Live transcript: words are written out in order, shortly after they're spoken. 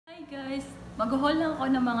Guys, mag-haul lang ako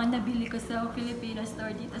ng mga nabili ko sa Filipino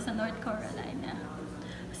store dito sa North Carolina.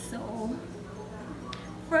 So,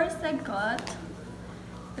 first I got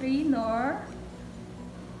 3 Knorr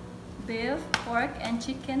beef, pork, and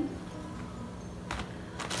chicken.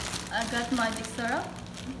 I got magic syrup,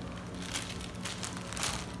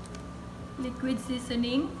 liquid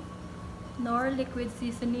seasoning, Knorr liquid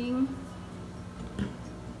seasoning.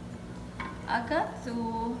 I got 2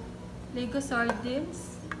 Lego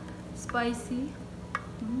sardines, spicy.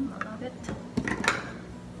 I love it.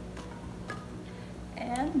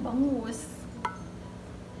 And bangus.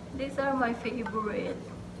 These are my favorite.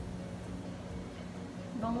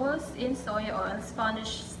 Bangus in soy oil,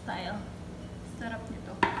 Spanish style. Sarap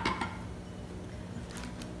nito.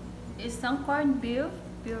 Isang corned beef,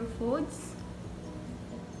 Pure Foods.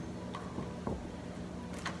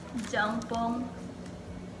 Jangpong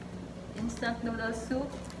instant noodle soup.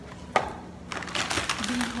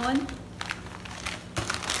 Bihon.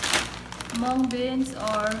 Mung beans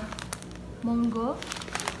or munggo.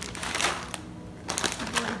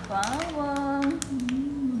 Bawang.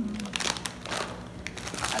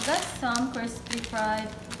 I got some crispy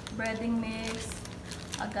fried breading mix.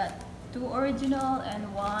 I got 2 original and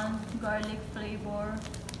 1 garlic flavor.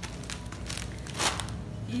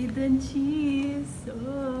 Eden cheese.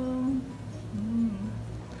 Oh.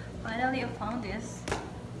 Finally, I found this.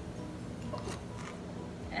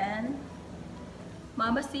 And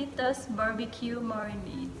Mamacita's barbecue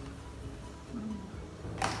marinade.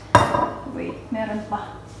 Wait, meron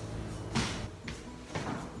pa.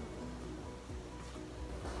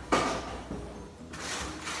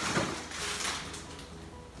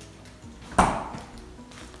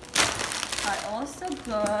 I also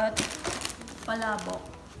got palabok.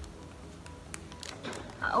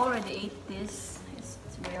 I already ate this. It's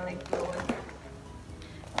really good.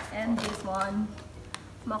 And this one,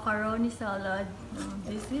 macaroni salad.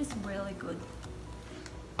 This is really good.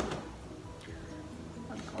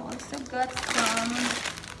 I've also got some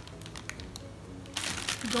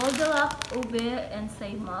Goldilocks ube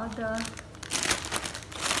ensaymada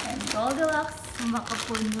and Goldilocks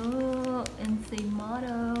makapuno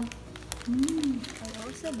ensaymada. I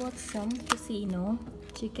also bought some tocino,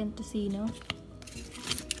 chicken tocino.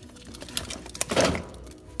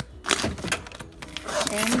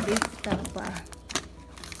 And beef tapa.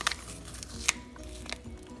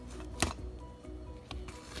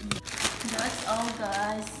 That's all,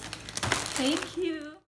 guys. Thank you.